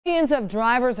Millions of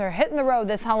drivers are hitting the road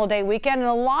this holiday weekend, and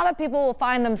a lot of people will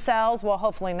find themselves, well,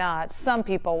 hopefully not, some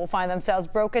people will find themselves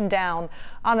broken down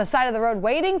on the side of the road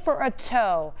waiting for a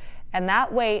tow. And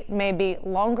that wait may be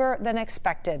longer than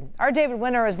expected. Our David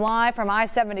Winter is live from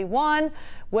I-71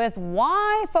 with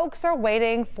why folks are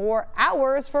waiting for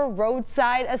hours for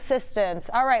roadside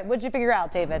assistance. All right, what'd you figure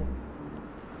out, David?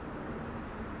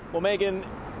 Well, Megan,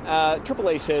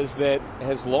 AAA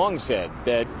has long said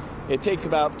that it takes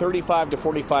about 35 to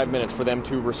 45 minutes for them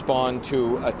to respond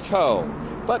to a tow,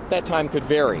 but that time could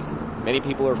vary. Many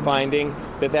people are finding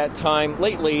that time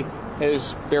lately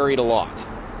has varied a lot.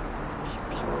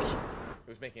 It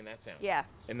was making that sound. Yeah.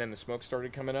 And then the smoke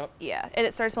started coming up? Yeah, and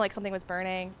it started to smell like something was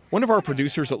burning. One of our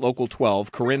producers at Local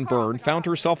 12, Corinne Byrne, found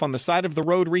herself on the side of the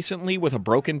road recently with a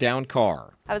broken down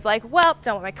car. I was like, well,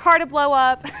 don't want my car to blow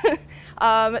up.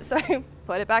 So I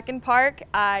put it back in park.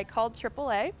 I called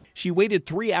AAA. She waited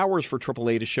 3 hours for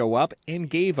AAA to show up and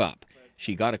gave up.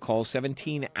 She got a call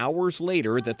 17 hours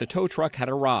later that the tow truck had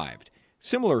arrived.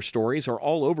 Similar stories are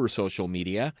all over social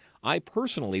media. I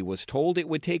personally was told it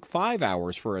would take 5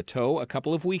 hours for a tow a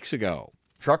couple of weeks ago.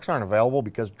 Trucks aren't available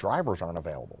because drivers aren't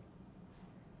available.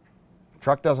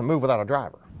 Truck doesn't move without a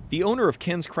driver. The owner of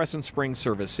Ken's Crescent Springs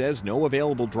service says no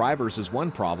available drivers is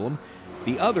one problem.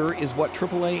 The other is what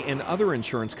AAA and other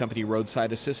insurance company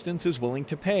roadside assistance is willing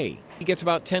to pay. He gets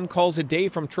about 10 calls a day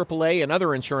from AAA and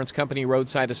other insurance company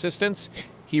roadside assistance.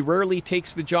 He rarely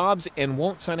takes the jobs and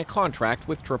won't sign a contract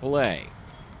with AAA.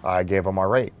 I gave him our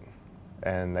rate,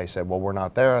 and they said, well, we're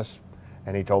not there,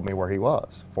 and he told me where he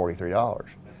was, $43.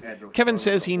 Kevin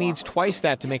says he needs twice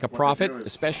that to make a profit,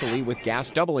 especially with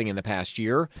gas doubling in the past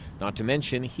year. Not to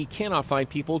mention, he cannot find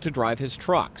people to drive his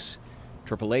trucks.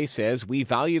 AAA says we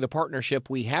value the partnership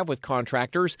we have with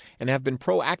contractors and have been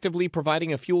proactively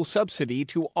providing a fuel subsidy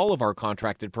to all of our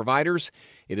contracted providers.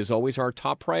 It is always our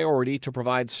top priority to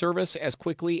provide service as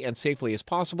quickly and safely as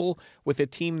possible with a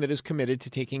team that is committed to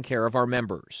taking care of our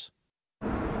members.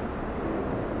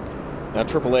 Now,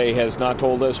 AAA has not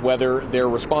told us whether their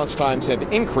response times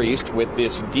have increased with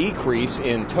this decrease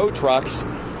in tow trucks.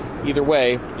 Either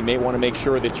way, you may want to make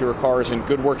sure that your car is in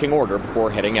good working order before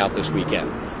heading out this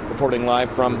weekend. Reporting live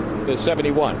from the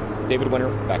 71, David Winter,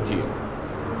 back to you.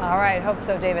 All right, hope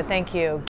so, David. Thank you.